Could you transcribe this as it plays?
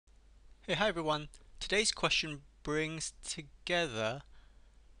Hey, hi everyone. Today's question brings together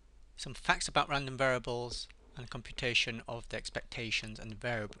some facts about random variables and computation of the expectations and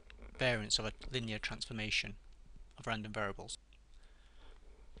variance of a linear transformation of random variables.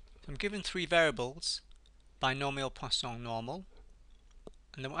 So I'm given three variables, binomial, Poisson, normal,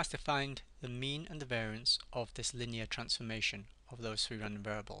 and then we're asked to find the mean and the variance of this linear transformation of those three random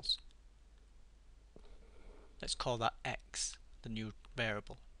variables. Let's call that x, the new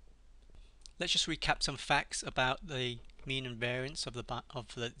variable. Let's just recap some facts about the mean and variance of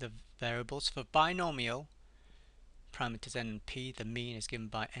the variables. For binomial, parameters n and p, the mean is given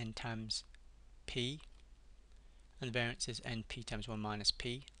by n times p, and the variance is np times 1 minus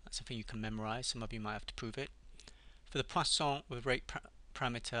p. That's something you can memorize. Some of you might have to prove it. For the Poisson with rate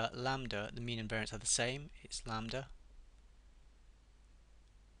parameter lambda, the mean and variance are the same. It's lambda.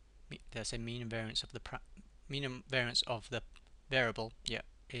 There's a mean and variance of the variable. Yeah,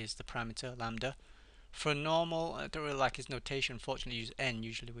 is the parameter lambda. For normal, I don't really like his notation. Unfortunately, use n.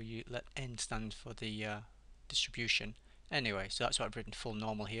 Usually we let n stand for the distribution. Anyway, so that's what I've written full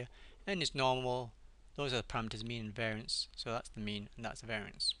normal here. N is normal. Those are the parameters mean and variance. So that's the mean and that's the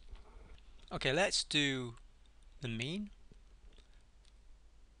variance. Okay, let's do the mean.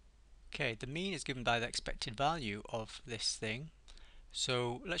 Okay, the mean is given by the expected value of this thing.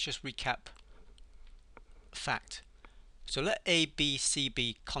 So let's just recap fact. So let A, B, C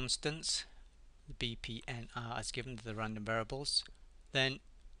be constants. B, P, N, R as given to the random variables. Then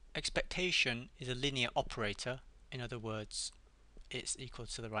expectation is a linear operator. In other words, it's equal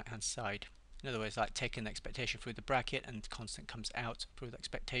to the right hand side. In other words, like taking the expectation through the bracket and the constant comes out through the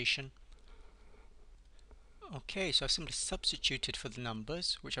expectation. Okay, so I've simply substituted for the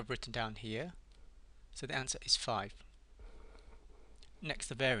numbers, which I've written down here. So the answer is 5. Next,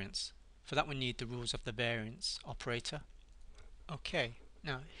 the variance. For that we need the rules of the variance operator. Okay,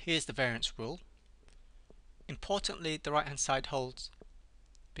 now here's the variance rule. Importantly, the right hand side holds.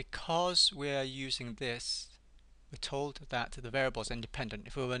 Because we are using this, we're told that the variable is independent.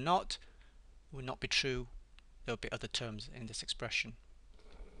 If we were not, it would not be true. There will be other terms in this expression.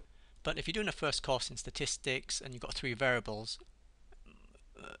 But if you're doing a first course in statistics and you've got three variables,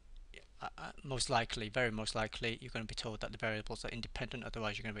 most likely, very most likely, you're going to be told that the variables are independent,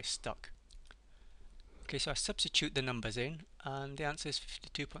 otherwise you're going to be stuck. Okay, so I substitute the numbers in and the answer is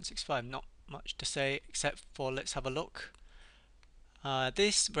 52.65. Not much to say except for let's have a look.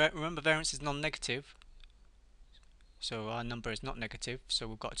 Remember, variance is non-negative, so our number is not negative, so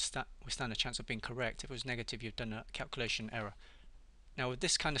we stand a chance of being correct. If it was negative, you've done a calculation error. Now with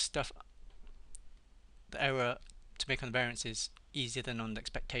this kind of stuff, the error to make on the variance is easier than on the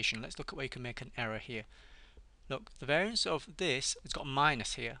expectation. Let's look at where you can make an error here. Look, the variance of this, it's got a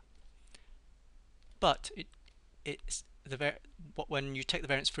minus here, but when you take the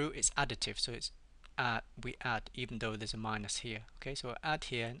variance through, it's additive, so we add even though there's a minus here. Okay, so we'll add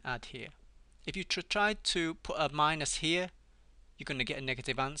here and add here. If you try to put a minus here, you're going to get a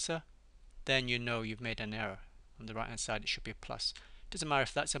negative answer. Then you know you've made an error. On the right hand side it should be a plus. Doesn't matter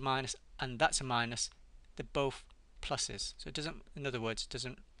if that's a minus and that's a minus, they're both pluses. So it doesn't, in other words, it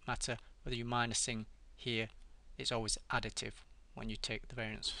doesn't matter whether you're minusing here, it's always additive when you take the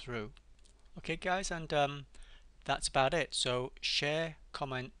variance through. Okay guys, and that's about it. So share,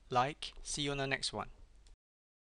 comment, like, see you on the next one.